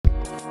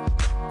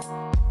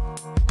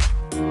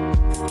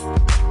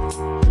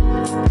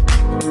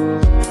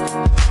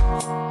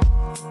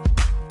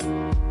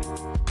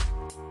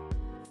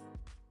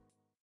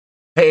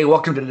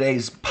welcome to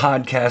today's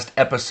podcast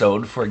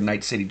episode for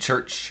Ignite City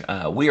Church.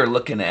 We are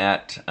looking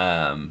at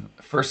 1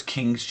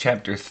 Kings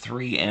chapter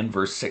 3 and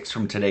verse 6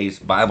 from today's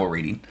Bible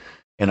reading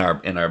in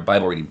our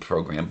Bible reading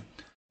program.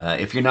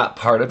 If you're not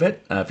part of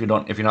it, if you're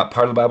not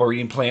part of the Bible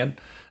reading plan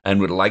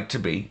and would like to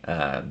be,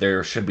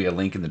 there should be a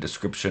link in the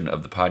description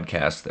of the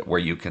podcast where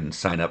you can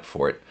sign up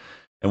for it,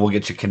 and we'll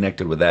get you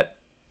connected with that.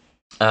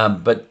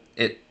 But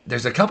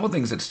there's a couple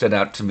things that stood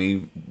out to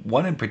me.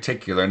 One in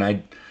particular, and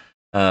I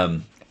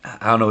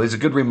don't know, it's a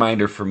good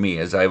reminder for me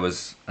as I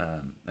was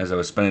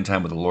spending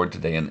time with the Lord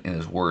today in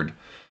His Word.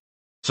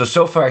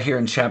 So far here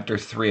in chapter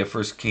 3 of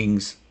 1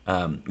 Kings,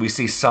 we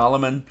see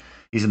Solomon.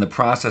 He's in the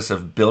process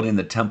of building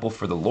the temple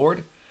for the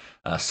Lord.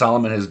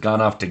 Solomon has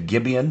gone off to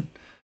Gibeon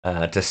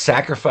to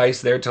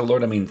sacrifice there to the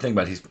Lord. I mean, think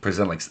about it, he's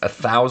presented like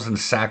 1,000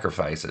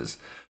 sacrifices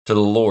to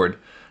the Lord.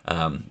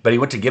 But he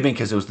went to Gibeon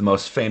because it was the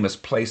most famous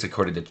place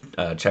according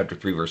to chapter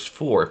 3, verse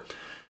 4.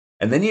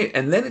 And then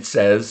it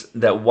says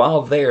that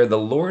while there, the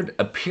Lord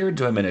appeared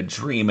to him in a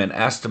dream and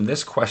asked him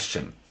this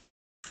question: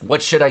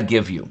 "What should I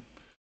give you?"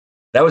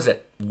 That was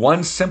it.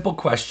 One simple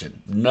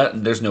question.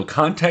 There's no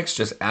context,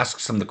 just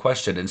asks him the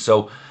question. And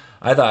so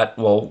I thought,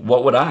 well,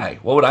 what would I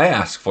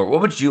ask for?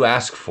 What would you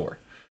ask for?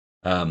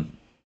 I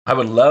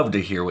would love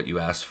to hear what you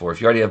asked for.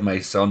 If you already have my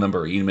cell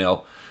number or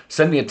email,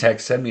 send me a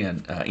text, send me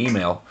an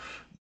email.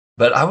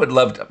 But I would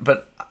love to,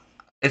 but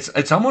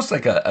it's almost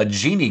like a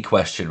genie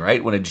question,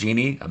 right? When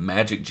a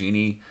magic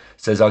genie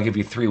says, "I'll give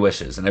you 3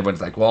 wishes." And everyone's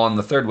like, well, on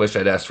the 3rd wish,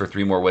 I'd ask for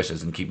 3 more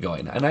wishes and keep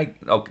going. And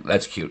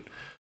that's cute.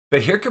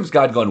 But here comes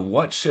God going,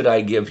 "What should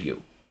I give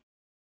you?"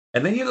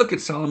 And then you look at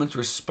Solomon's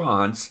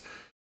response,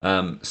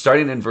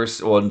 starting in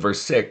verse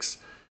 6.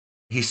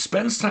 He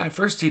spends time,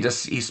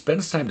 he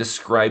spends time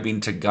describing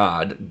to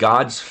God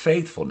God's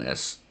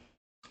faithfulness,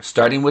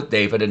 starting with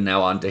David and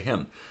now on to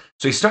him.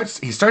 So he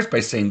starts by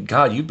saying,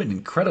 "God, you've been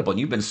incredible, and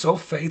you've been so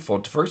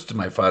faithful, first to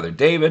my father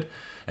David,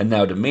 and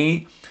now to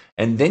me."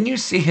 And then you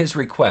see his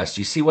request.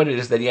 You see what it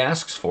is that he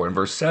asks for in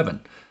verse 7.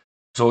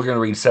 So we're going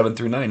to read 7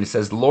 through 9. It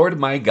says, "Lord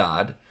my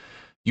God,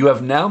 you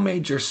have now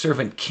made your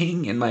servant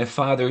king in my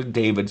father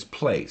David's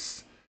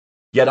place.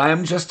 Yet I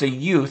am just a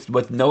youth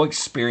with no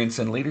experience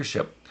in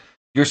leadership.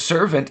 Your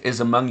servant is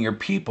among your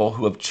people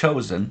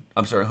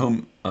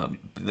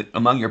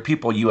among your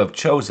people you have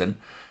chosen,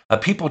 a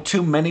people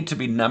too many to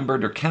be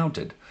numbered or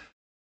counted.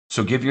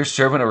 So give your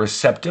servant a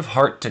receptive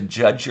heart to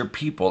judge your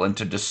people and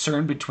to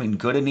discern between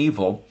good and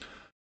evil,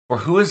 for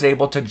who is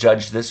able to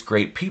judge this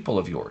great people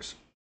of yours?"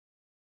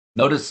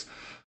 Notice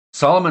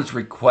Solomon's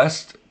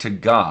request to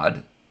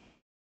God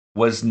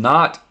was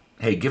not,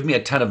 "Hey, give me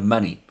a ton of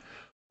money,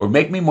 or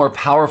make me more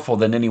powerful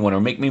than anyone, or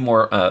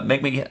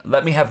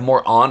let me have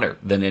more honor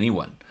than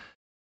anyone."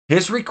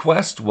 His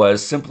request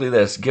was simply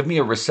this: "Give me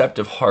a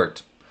receptive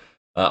heart,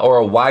 or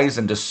a wise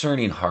and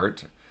discerning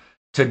heart,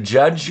 to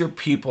judge your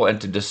people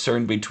and to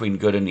discern between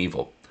good and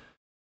evil."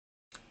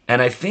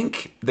 And I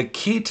think the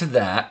key to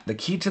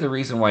the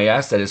reason why he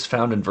asked that is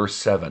found in verse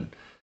 7.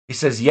 He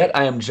says, "Yet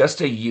I am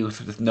just a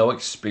youth with no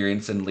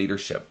experience in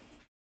leadership."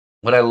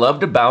 What I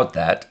loved about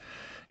that,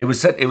 it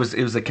was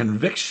a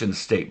conviction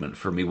statement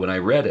for me when I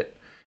read it.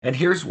 And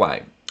here's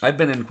why. I've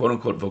been in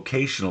quote-unquote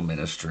vocational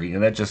ministry,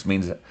 and that just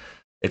means that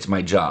it's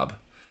my job.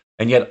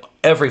 And yet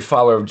every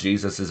follower of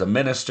Jesus is a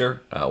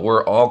minister.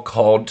 We're all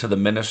called to the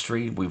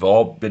ministry. We've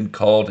all been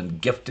called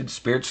and gifted,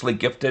 spiritually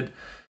gifted.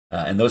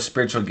 And those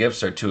spiritual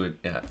gifts are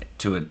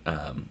we're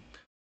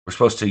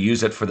supposed to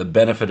use it for the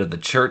benefit of the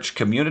church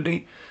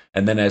community.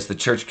 And then as the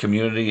church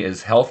community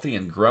is healthy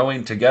and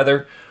growing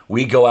together,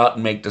 we go out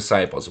and make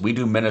disciples. We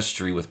do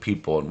ministry with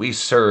people, and we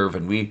serve,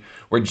 and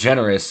we're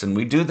generous, and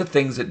we do the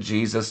things that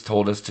Jesus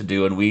told us to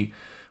do. And we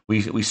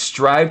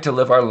strive to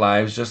live our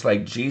lives just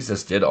like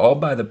Jesus did, all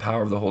by the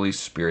power of the Holy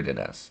Spirit in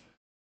us.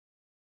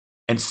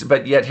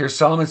 But yet here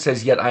Solomon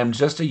says, "Yet I am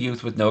just a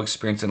youth with no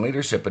experience in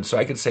leadership." And so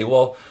I could say,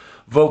 well,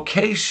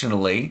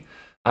 vocationally,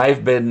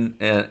 I've been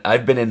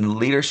in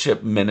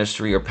leadership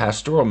ministry or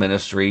pastoral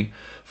ministry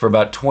for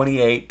about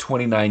 28,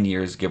 29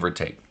 years, give or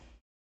take.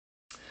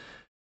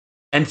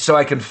 And so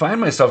I can find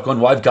myself going,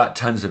 well, I've got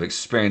tons of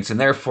experience, and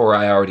therefore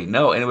I already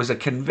know. And it was a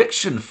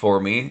conviction for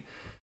me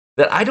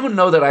that I don't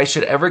know that I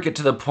should ever get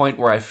to the point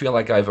where I feel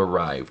like I've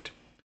arrived,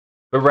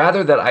 but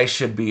rather that I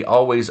should be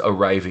always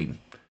arriving.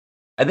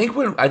 I think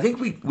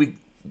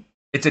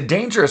it's a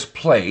dangerous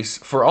place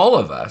for all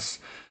of us,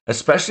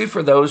 especially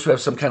for those who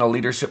have some kind of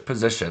leadership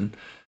position,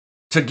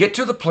 to get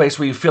to the place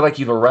where you feel like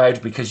you've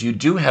arrived because you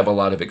do have a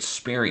lot of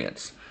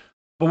experience.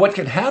 But what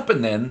can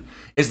happen then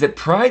is that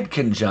pride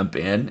can jump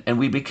in, and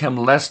we become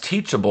less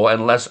teachable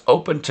and less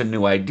open to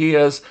new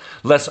ideas,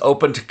 less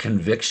open to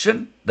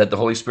conviction, that the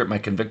Holy Spirit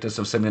might convict us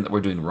of something that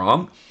we're doing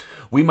wrong.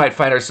 We might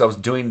find ourselves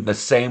doing the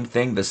same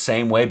thing the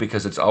same way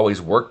because it's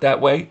always worked that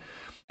way.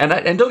 And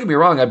don't get me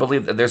wrong, I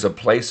believe that there's a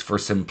place for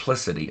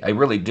simplicity. I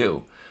really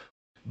do.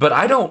 But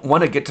I don't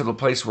want to get to the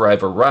place where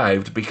I've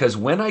arrived, because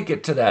when I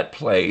get to that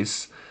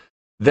place,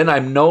 then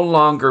I'm no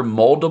longer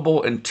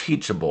moldable and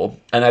teachable,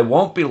 and I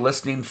won't be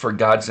listening for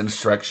God's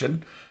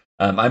instruction.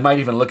 I might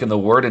even look in the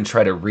Word and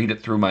try to read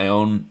it through my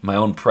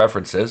own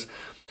preferences.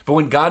 But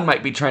when God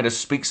might be trying to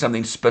speak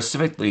something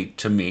specifically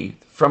to me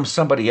from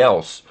somebody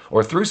else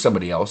or through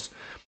somebody else,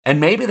 and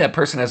maybe that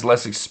person has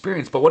less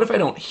experience, but what if I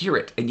don't hear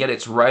it and yet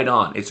it's right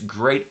on? It's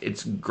great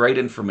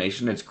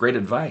information, it's great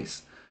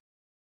advice.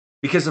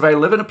 Because if I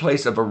live in a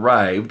place of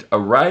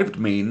arrived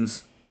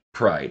means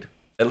pride.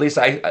 At least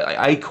I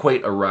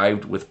equate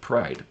arrived with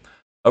pride.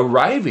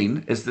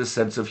 Arriving is this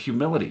sense of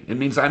humility. It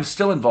means I'm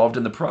still involved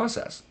in the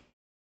process.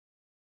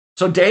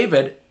 So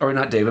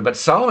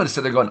Solomon is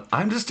sitting there going,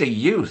 I'm just a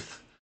youth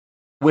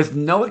with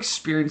no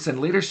experience in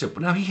leadership.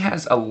 Now he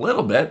has a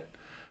little bit,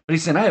 but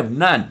he's saying, I have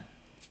none.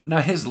 Now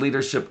his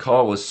leadership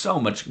call was so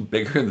much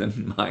bigger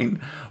than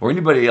mine or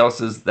anybody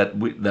else's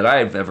that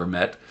I've ever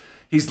met.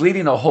 He's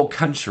leading a whole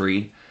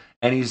country,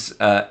 and he's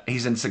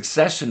in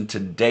succession to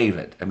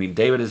David. I mean,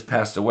 David has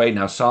passed away.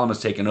 Now Solomon's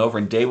taken over,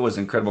 and David was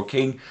an incredible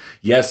king.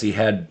 Yes, he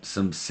had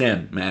some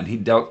sin, man. He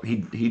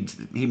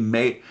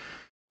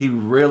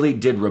really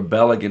did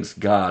rebel against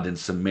God in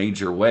some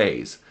major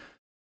ways.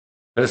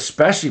 But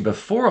especially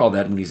before all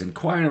that, when he's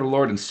inquiring of the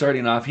Lord and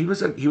starting off, he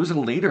was a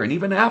leader. And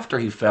even after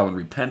he fell and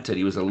repented,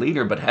 he was a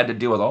leader, but had to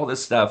deal with all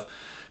this stuff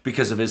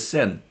because of his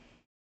sin.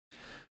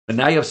 But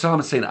now you have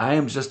Solomon saying, I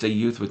am just a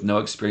youth with no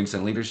experience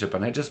in leadership.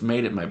 And I just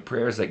made it my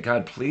prayers that,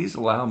 God, please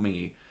allow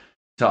me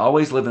to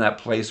always live in that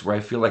place where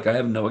I feel like I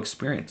have no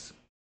experience.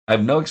 I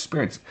have no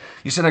experience.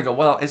 You said, I go,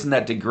 well, isn't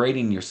that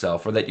degrading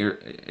yourself? Or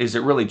is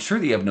it really true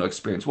that you have no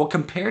experience? Well,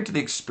 compared to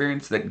the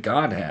experience that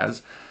God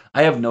has,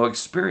 I have no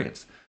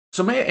experience.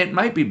 So it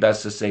might be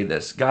best to say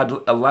this: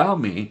 God, allow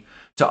me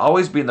to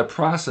always be in the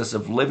process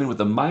of living with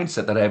the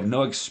mindset that I have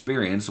no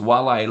experience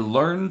while I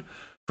learn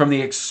from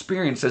the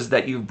experiences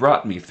that you've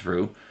brought me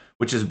through,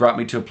 which has brought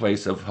me to a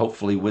place of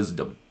hopefully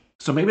wisdom.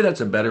 So maybe that's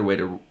a better way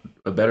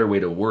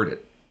to word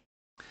it.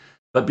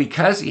 But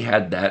because he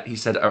had that, he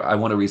said, I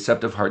want a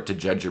receptive heart to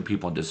judge your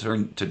people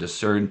and to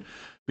discern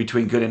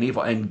between good and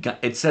evil. And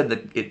it said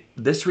that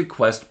this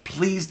request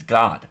pleased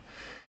God.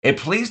 It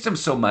pleased him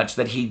so much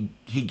that he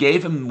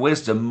gave him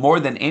wisdom more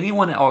than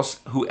anyone else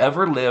who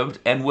ever lived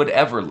and would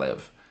ever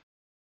live.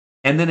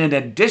 And then in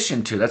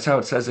addition to, that's how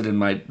it says it in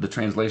the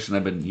translation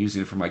I've been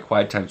using for my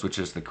quiet times, which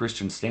is the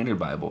Christian Standard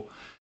Bible.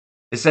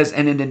 It says,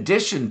 and in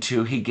addition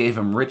to, he gave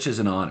him riches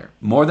and honor,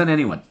 more than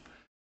anyone.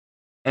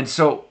 And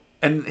so,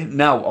 and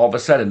now all of a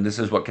sudden, this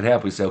is what could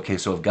happen. We say, okay,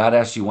 so if God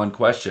asks you one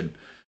question,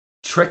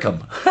 trick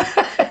him.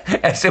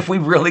 As if we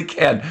really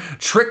can.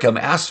 Trick him,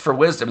 ask for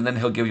wisdom, and then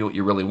he'll give you what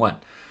you really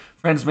want.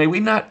 Friends, may we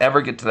not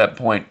ever get to that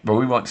point where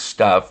we want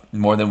stuff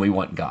more than we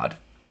want God.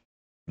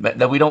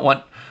 That we don't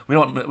want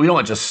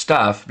just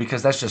stuff,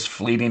 because that's just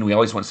fleeting. We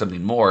always want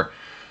something more.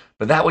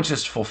 But that which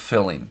is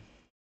fulfilling.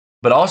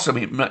 But also,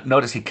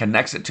 notice he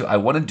connects it to, I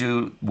want to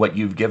do what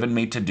you've given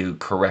me to do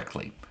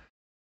correctly.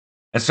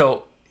 And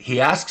so he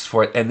asks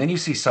for it, and then you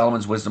see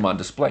Solomon's wisdom on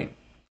display.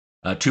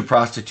 Two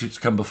prostitutes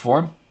come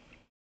before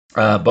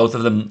him. Both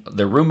of them,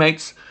 they're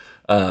roommates.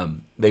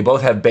 They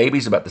both have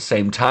babies about the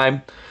same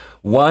time.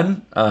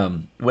 One,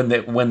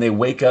 when they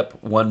wake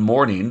up one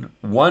morning,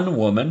 one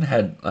woman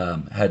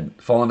had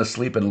fallen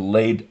asleep and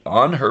laid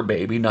on her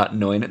baby, not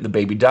knowing it, and the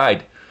baby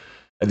died.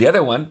 And the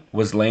other one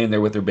was laying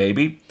there with her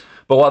baby.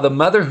 But while the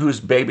mother whose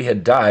baby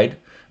had died,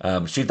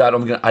 she thought,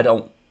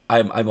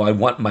 I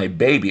want my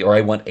baby, or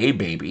I want a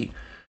baby.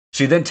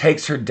 She then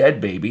takes her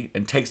dead baby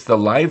and takes the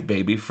live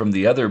baby from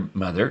the other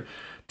mother,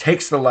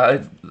 takes the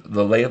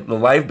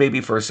live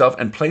baby for herself,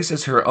 and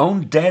places her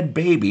own dead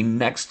baby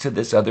next to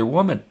this other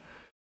woman.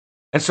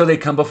 And so they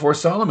come before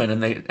Solomon,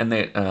 and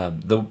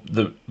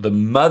the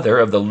mother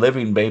of the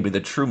living baby, the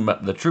true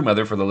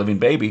mother for the living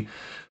baby,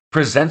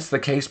 presents the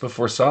case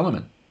before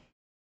Solomon.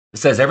 It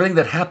says everything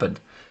that happened.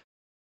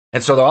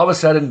 And so all of a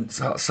sudden,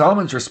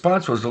 Solomon's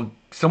response was, well,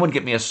 someone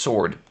get me a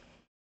sword.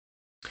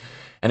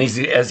 And as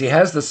he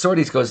has the sword,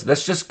 he goes,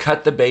 let's just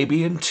cut the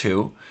baby in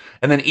two,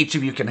 and then each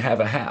of you can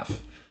have a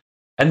half.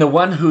 And the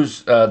woman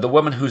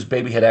whose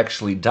baby had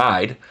actually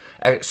died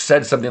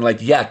said something like,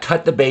 yeah,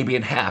 cut the baby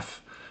in half.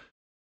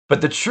 But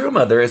the true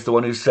mother is the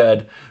one who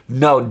said,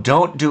 no,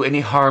 don't do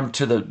any harm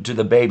to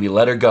the baby.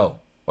 Let her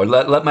go. Or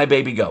let my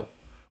baby go.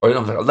 Or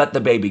let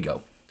the baby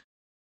go.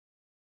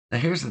 Now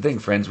here's the thing,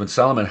 friends. When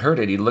Solomon heard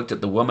it, he looked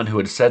at the woman who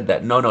had said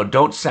that, no,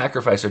 don't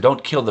sacrifice her,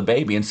 don't kill the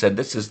baby, and said,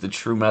 this is the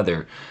true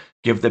mother.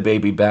 Give the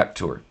baby back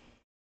to her.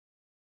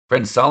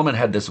 Friends, Solomon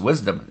had this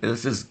wisdom.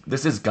 This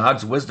is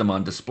God's wisdom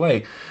on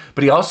display.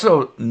 But he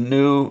also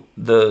knew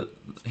the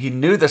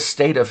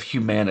state of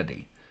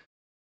humanity.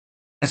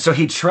 And so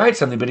he tried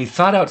something, but he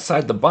thought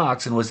outside the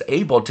box and was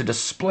able to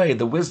display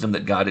the wisdom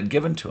that God had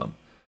given to him.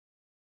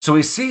 So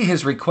we see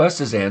his request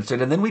is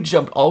answered, and then we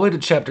jump all the way to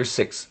chapter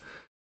 6.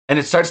 And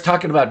it starts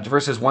talking about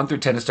verses 1 through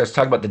 10. It starts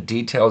talking about the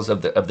details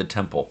of the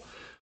temple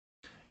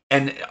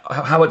and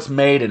how it's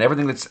made and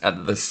everything that's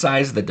the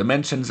size, the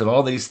dimensions of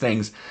all these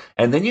things.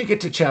 And then you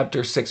get to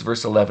chapter 6,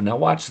 verse 11. Now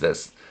watch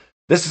this.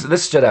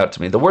 This stood out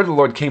to me. The word of the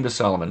Lord came to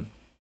Solomon.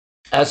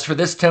 As for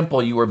this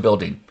temple you are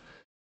building.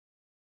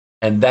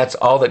 And that's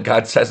all that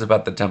God says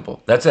about the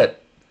temple. That's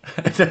it.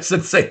 It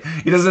doesn't say,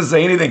 he doesn't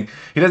say anything.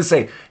 He doesn't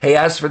say, hey,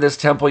 as for this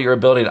temple you're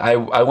building, I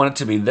want it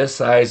to be this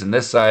size, and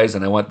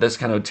I want this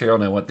kind of material,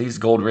 and I want these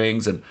gold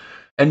rings.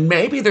 And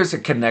maybe there's a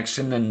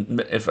connection.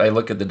 And if I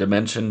look at the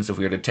dimensions, if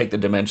we were to take the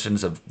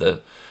dimensions of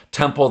the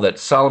temple that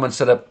Solomon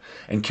set up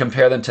and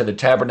compare them to the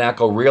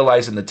tabernacle,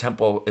 realizing the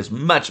temple is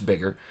much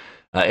bigger.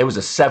 It was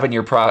a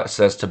 7-year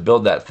process to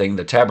build that thing.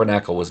 The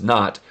tabernacle was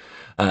not.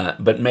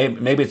 But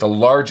maybe it's a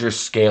larger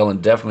scale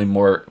and definitely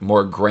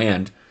more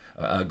grand,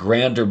 a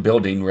grander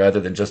building rather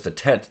than just a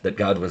tent that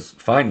God was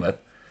fine with.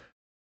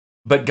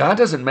 But God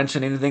doesn't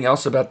mention anything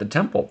else about the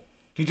temple.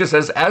 He just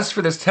says, as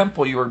for this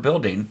temple you are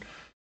building,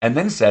 and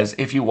then says,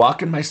 if you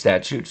walk in my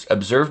statutes,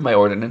 observe my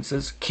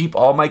ordinances, keep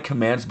all my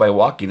commands by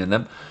walking in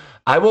them,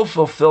 I will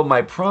fulfill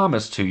my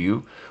promise to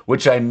you,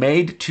 which I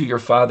made to your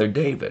father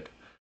David.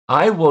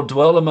 I will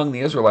dwell among the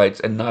Israelites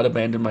and not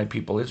abandon my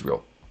people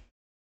Israel.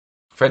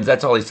 Friends,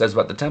 that's all he says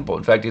about the temple.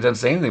 In fact, he doesn't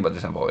say anything about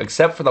the temple,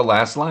 except for the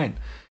last line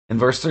in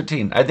verse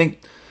 13. I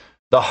think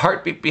the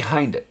heartbeat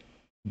behind it,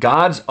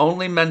 God's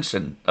only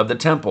mention of the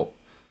temple,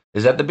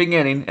 is at the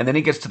beginning, and then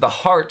he gets to the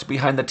heart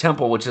behind the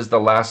temple, which is the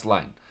last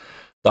line.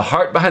 The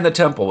heart behind the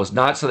temple was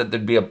not so that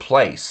there'd be a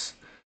place,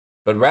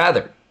 but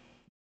rather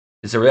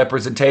it's a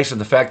representation of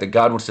the fact that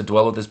God wants to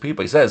dwell with his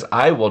people. He says,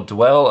 I will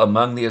dwell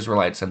among the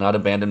Israelites and not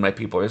abandon my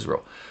people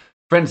Israel.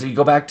 Friends, if you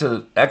go back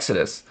to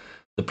Exodus,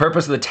 the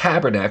purpose of the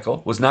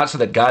tabernacle was not so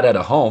that God had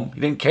a home.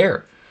 He didn't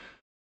care.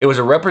 It was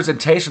a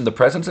representation of the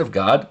presence of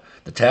God.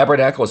 The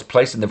tabernacle was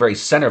placed in the very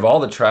center of all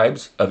the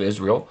tribes of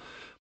Israel,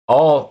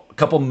 all a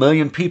couple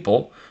million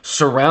people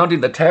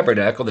surrounding the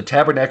tabernacle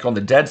in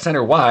the dead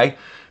center. Why?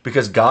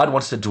 Because God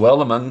wants to dwell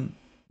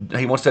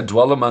he wants to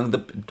dwell in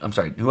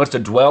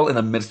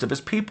the midst of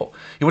his people.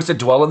 He wants to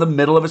dwell in the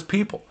middle of his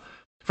people.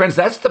 Friends,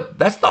 that's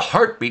the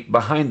heartbeat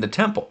behind the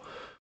temple,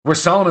 where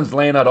Solomon's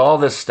laying out all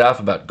this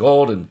stuff about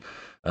gold and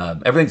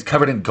everything's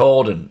covered in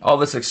gold and all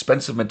this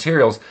expensive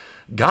materials.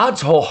 God's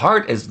whole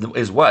heart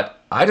is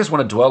what? I just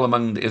want to dwell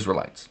among the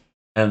Israelites.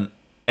 And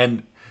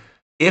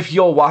if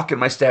you'll walk in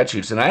my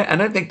statutes, and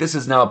I think this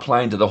is now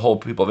applying to the whole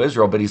people of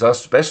Israel, but he's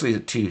especially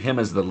to him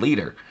as the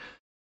leader.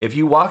 If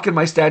you walk in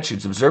my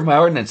statutes, observe my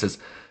ordinances,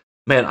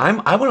 man,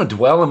 I want to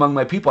dwell among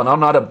my people,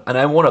 and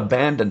I won't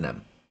abandon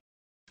them.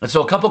 And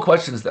so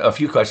a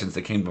few questions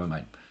that came to my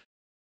mind.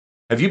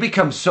 Have you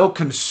become so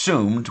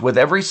consumed with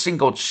every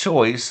single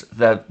choice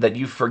that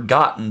you've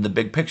forgotten the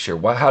big picture?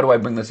 How do I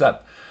bring this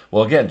up?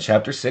 Well, again,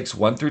 chapter 6,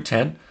 1 through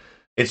 10,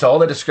 it's all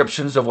the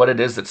descriptions of what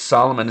it is that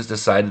Solomon has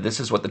decided this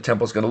is what the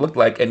temple is going to look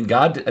like. And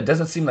it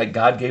doesn't seem like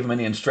God gave him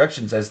any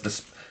instructions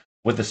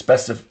with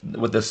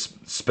the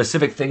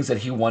specific things that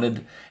he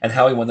wanted and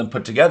how he wanted them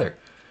put together.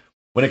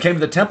 When it came to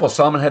the temple,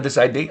 Solomon had this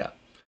idea.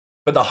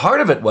 But the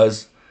heart of it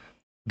was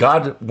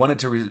God wanted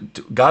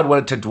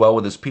to dwell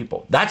with his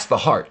people. That's the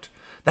heart.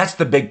 That's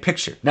the big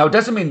picture. Now, it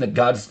doesn't mean that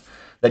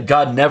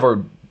God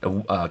never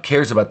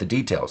cares about the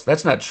details.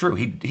 That's not true.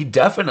 He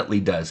definitely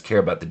does care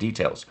about the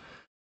details.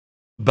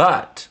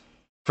 But,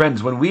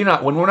 friends, when we're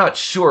not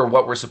sure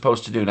what we're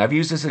supposed to do, and I've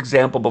used this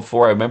example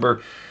before. I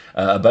remember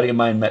a buddy of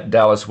mine met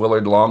Dallas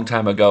Willard a long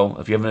time ago.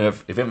 If you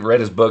haven't read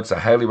his books, I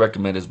highly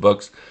recommend his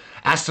books.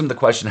 Asked him the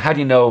question, how do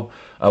you know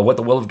what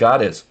the will of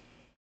God is?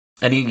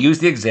 And he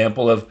used the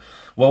example of,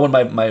 well,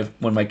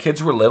 when my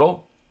kids were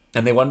little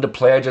and they wanted to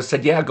play, I just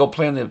said, yeah, go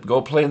play in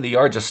the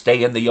yard, just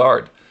stay in the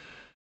yard.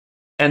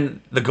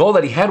 And the goal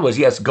that he had was,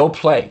 yes, go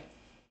play.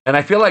 And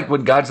I feel like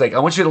when God's like, I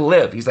want you to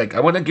live, he's like, I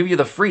want to give you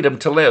the freedom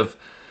to live.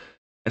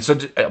 And so,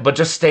 but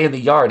just stay in the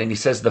yard. And he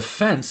says, the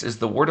fence is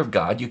the word of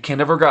God. You can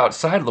never go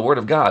outside of the word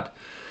of God.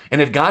 And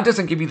if God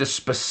doesn't give you the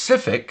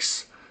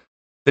specifics,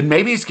 then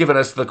maybe he's given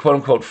us the quote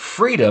unquote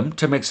freedom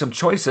to make some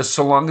choices,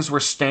 so long as we're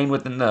staying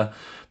within the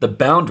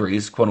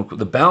boundaries, quote unquote,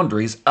 the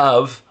boundaries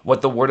of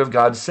what the word of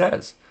God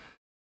says.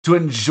 To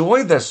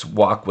enjoy this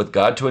walk with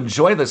God, to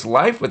enjoy this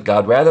life with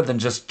God, rather than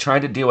just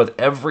trying to deal with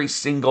every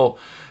single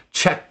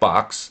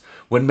checkbox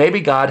when maybe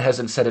God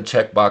hasn't set a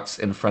checkbox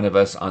in front of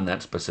us on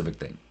that specific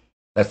thing.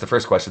 That's the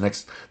first question.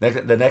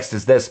 The next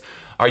is this.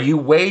 Are you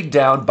weighed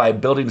down by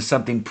building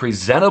something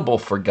presentable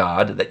for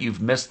God that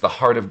you've missed the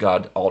heart of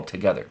God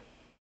altogether?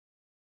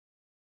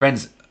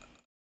 Friends,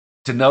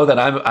 to know that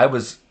I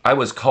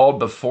was called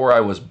before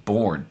I was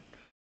born,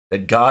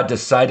 that God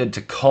decided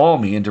to call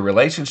me into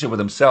relationship with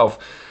himself,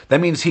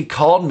 that means he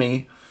called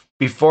me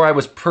before I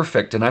was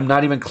perfect, and I'm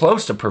not even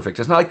close to perfect.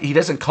 It's not like he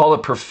doesn't call a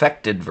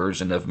perfected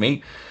version of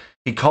me.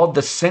 He called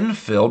the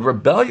sin-filled,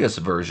 rebellious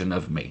version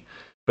of me.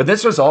 But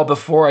this was all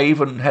before I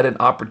even had an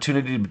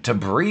opportunity to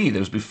breathe. It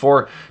was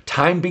before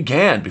time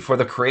began, before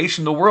the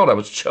creation of the world. I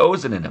was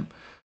chosen in him.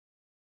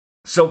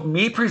 So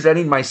me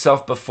presenting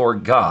myself before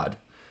God,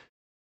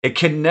 it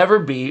can never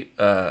be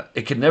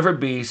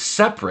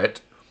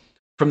separate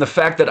from the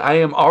fact that I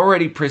am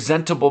already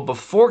presentable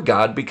before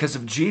God because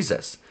of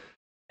Jesus.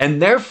 And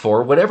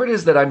therefore, whatever it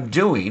is that I'm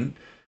doing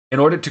in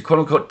order to quote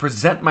unquote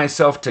present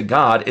myself to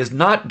God is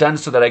not done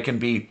so that I can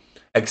be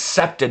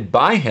accepted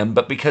by him,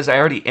 but because I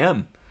already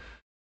am.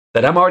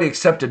 That I'm already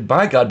accepted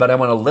by God, but I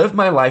want to live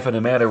my life in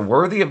a manner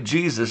worthy of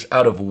Jesus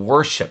out of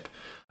worship.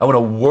 I want to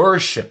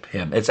worship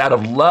him. It's out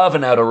of love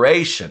and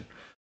adoration,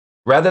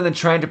 rather than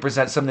trying to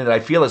present something that I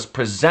feel is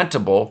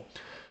presentable,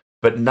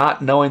 but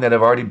not knowing that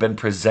I've already been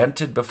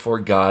presented before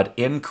God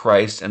in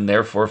Christ and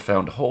therefore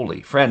found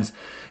holy. Friends,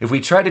 if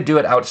we try to do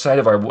it outside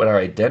of what our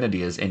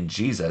identity is in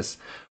Jesus,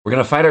 we're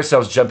going to find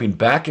ourselves jumping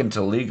back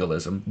into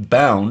legalism,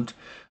 bound.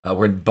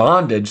 We're in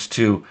bondage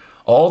to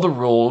all the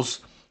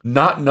rules,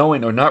 not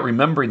knowing or not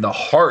remembering the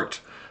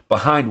heart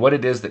behind what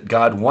it is that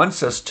God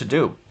wants us to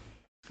do.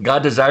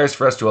 God desires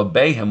for us to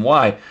obey him.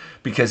 Why?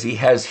 Because he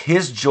has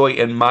his joy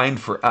in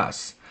mind for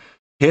us.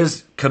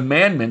 His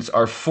commandments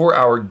are for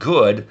our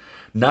good,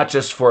 not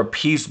just for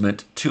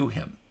appeasement to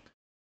him.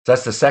 So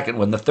that's the second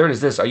one. The third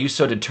is this: are you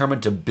so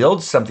determined to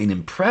build something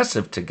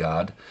impressive to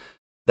God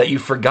that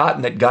you've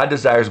forgotten that God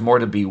desires more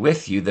to be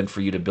with you than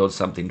for you to build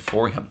something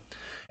for him?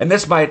 And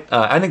this might,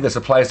 I think this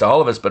applies to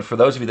all of us, but for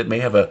those of you that may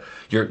have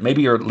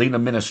maybe you're leading a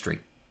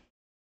ministry,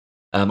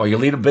 or you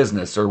lead a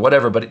business or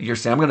whatever, but you're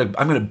saying,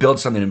 I'm going to build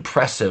something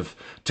impressive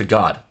to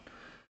God.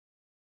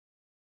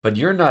 But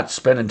you're not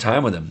spending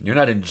time with him. You're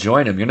not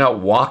enjoying him. You're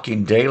not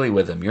walking daily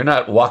with him. You're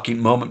not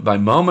walking moment by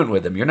moment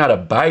with him. You're not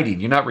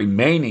abiding. You're not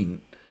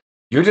remaining.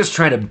 You're just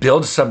trying to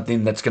build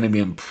something that's going to be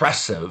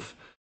impressive.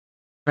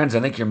 Friends, I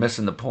think you're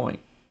missing the point.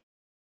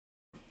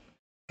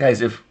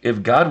 Guys, if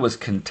God was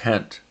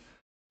content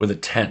with a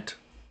tent,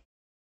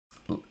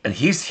 and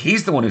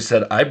he's the one who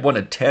said, I want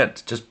a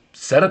tent. Just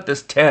set up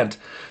this tent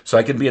so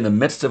I can be in the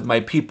midst of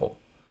my people.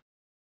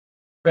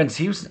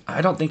 Friends,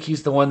 I don't think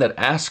he's the one that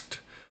asked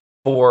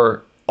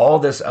for all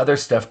this other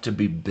stuff to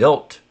be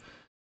built.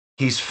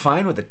 He's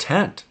fine with a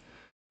tent.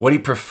 What he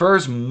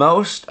prefers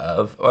most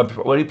of,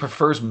 what he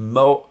prefers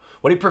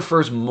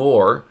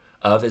more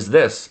of is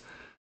this: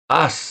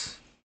 us.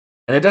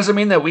 And it doesn't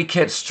mean that we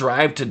can't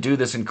strive to do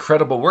this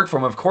incredible work for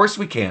him. Of course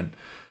we can.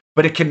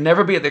 But it can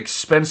never be at the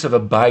expense of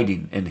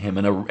abiding in him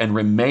and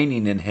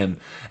remaining in him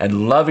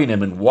and loving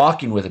him and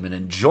walking with him and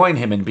enjoying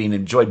him and being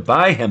enjoyed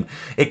by him.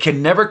 It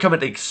can never come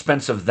at the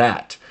expense of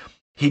that.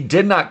 He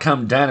did not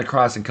come down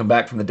across and come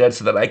back from the dead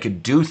so that I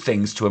could do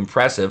things to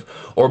impress him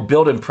or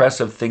build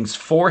impressive things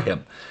for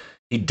him.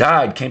 He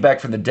died, came back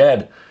from the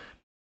dead,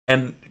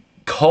 and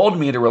called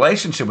me into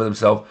relationship with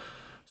himself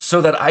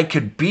so that I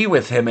could be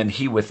with him and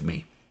he with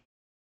me.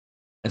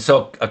 And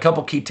so a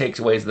couple key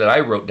takeaways that I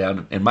wrote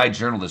down in my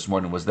journal this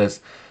morning was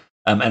this,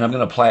 and I'm going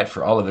to apply it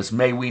for all of us.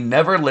 May we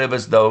never live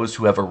as those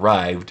who have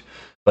arrived,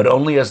 but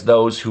only as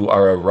those who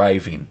are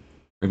arriving.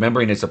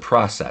 Remembering it's a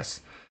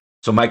process.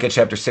 So Micah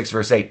chapter 6,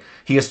 verse 8,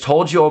 he has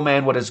told you, O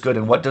man, what is good,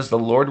 and what does the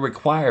Lord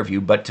require of you,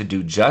 but to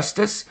do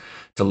justice,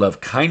 to love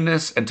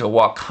kindness, and to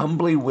walk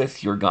humbly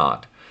with your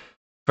God.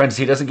 Friends,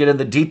 he doesn't get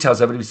into the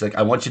details of it. He's like,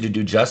 I want you to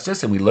do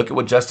justice, and we look at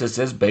what justice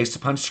is based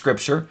upon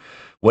Scripture.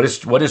 What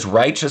is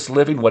righteous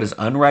living? What is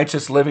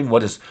unrighteous living?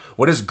 What is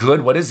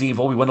good? What is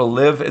evil? We want to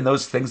live in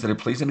those things that are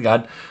pleasing to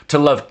God. To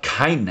love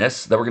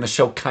kindness, that we're going to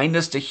show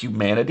kindness to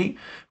humanity.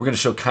 We're going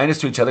to show kindness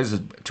to each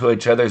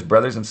other as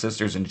brothers and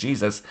sisters in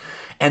Jesus.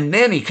 And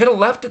then he could have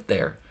left it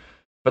there.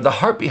 But the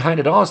heart behind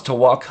it all is to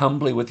walk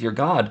humbly with your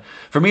God.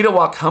 For me to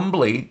walk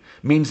humbly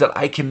means that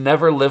I can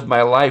never live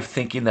my life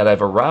thinking that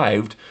I've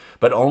arrived,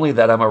 but only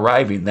that I'm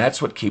arriving.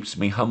 That's what keeps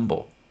me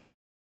humble.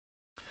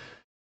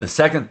 The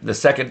second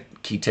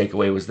key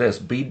takeaway was this: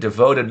 be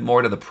devoted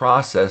more to the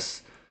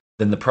process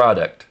than the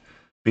product.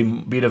 Be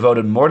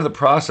devoted more to the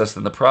process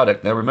than the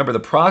product. Now remember, the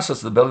process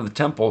of the building of the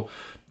temple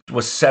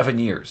was 7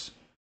 years.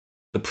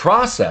 The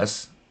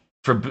process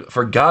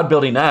for God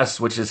building us,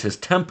 which is his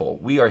temple,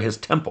 we are his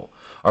temple.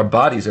 Our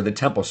bodies are the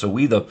temple. So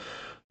we, the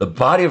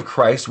body of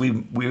Christ,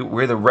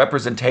 we're the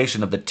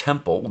representation of the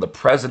temple, the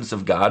presence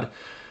of God.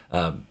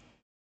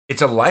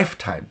 It's a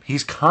lifetime.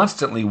 He's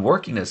constantly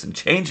working us and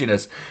changing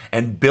us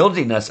and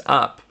building us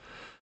up.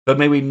 But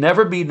may we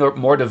never be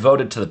more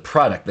devoted to the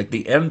product, like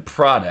the end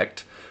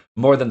product,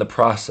 more than the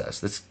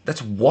process.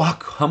 Let's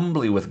walk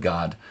humbly with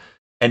God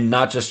and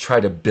not just try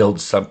to build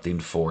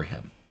something for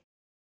him.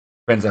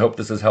 Friends, I hope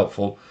this is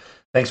helpful.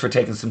 Thanks for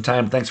taking some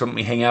time. Thanks for letting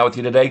me hang out with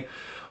you today.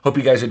 Hope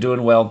you guys are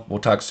doing well. We'll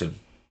talk soon.